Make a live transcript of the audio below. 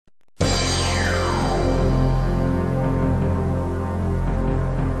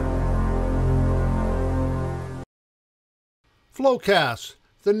Flow Cast,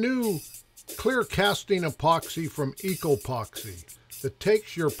 the new clear casting epoxy from Ecopoxy that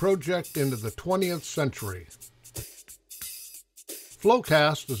takes your project into the 20th century. Flow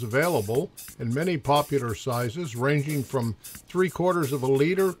Cast is available in many popular sizes ranging from 3/4 of a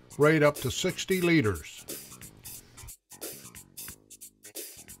liter right up to 60 liters.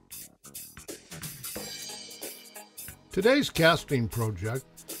 Today's casting project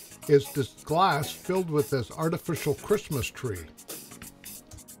is this glass filled with this artificial Christmas tree.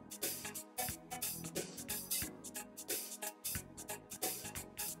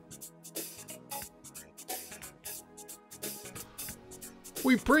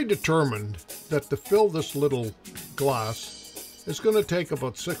 We predetermined that to fill this little glass is going to take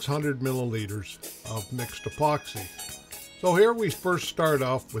about 600 milliliters of mixed epoxy. So here we first start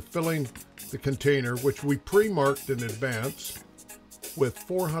off with filling the container, which we pre-marked in advance, with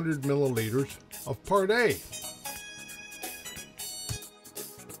 400 milliliters of Part A.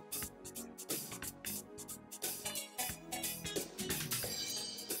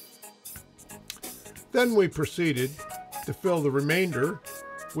 Then we proceeded to fill the remainder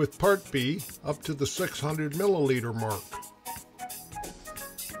with Part B up to the 600 milliliter mark.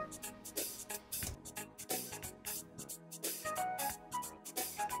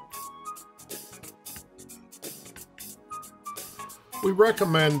 We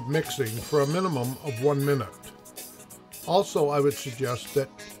recommend mixing for a minimum of 1 minute. Also, I would suggest that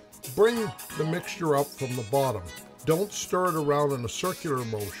bring the mixture up from the bottom. Don't stir it around in a circular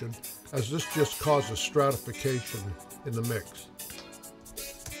motion, as this just causes stratification in the mix.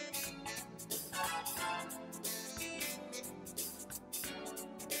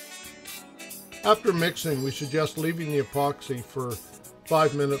 After mixing, we suggest leaving the epoxy for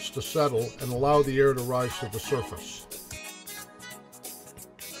 5 minutes to settle and allow the air to rise to the surface.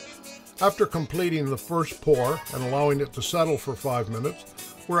 After completing the first pour and allowing it to settle for 5 minutes,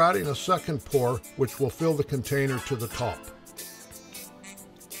 we're adding a second pour, which will fill the container to the top.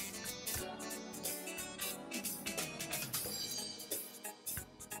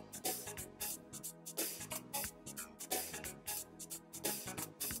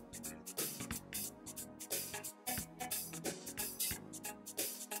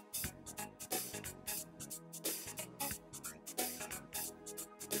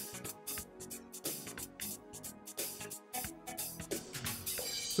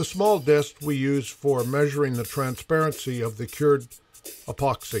 The small disc we use for measuring the transparency of the cured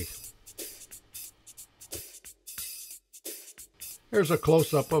epoxy. Here's a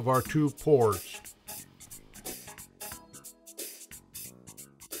close-up of our 2 pours.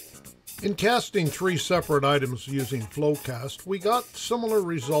 In casting 3 separate items using Flow Cast, we got similar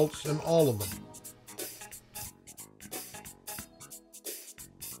results in all of them.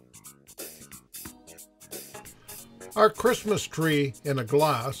 Our Christmas tree in a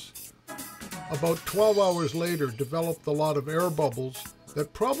glass, about 12 hours later, developed a lot of air bubbles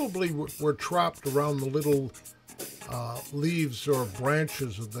that probably were trapped around the little leaves or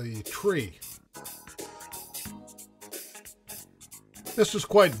branches of the tree. This is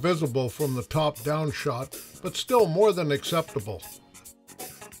quite visible from the top-down shot, but still more than acceptable.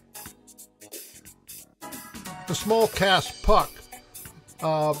 The small cast puck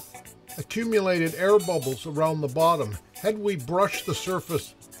accumulated air bubbles around the bottom. Had we brushed the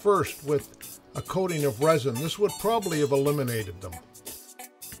surface first with a coating of resin, this would probably have eliminated them.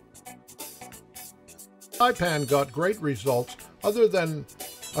 Taipan got great results other than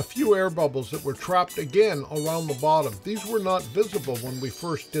a few air bubbles that were trapped again around the bottom. These were not visible when we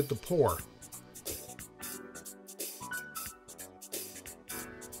first did the pour.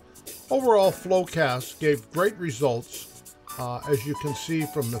 Overall, Flow Cast gave great results. As you can see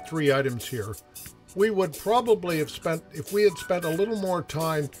from the 3 items here. We would probably have spent, if we had spent a little more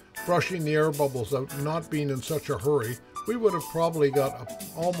time brushing the air bubbles out and not being in such a hurry, we would have probably got a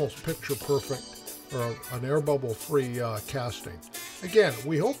almost picture perfect or an air bubble free casting. Again,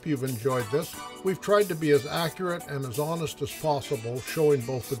 we hope you've enjoyed this. We've tried to be as accurate and as honest as possible, showing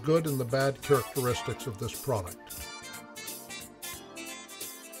both the good and the bad characteristics of this product.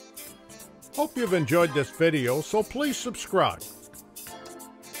 Hope you've enjoyed this video, so please subscribe.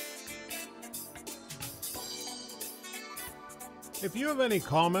 If you have any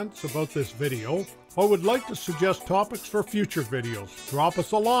comments about this video or would like to suggest topics for future videos, drop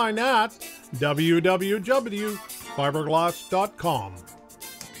us a line at www.fiberglass.com.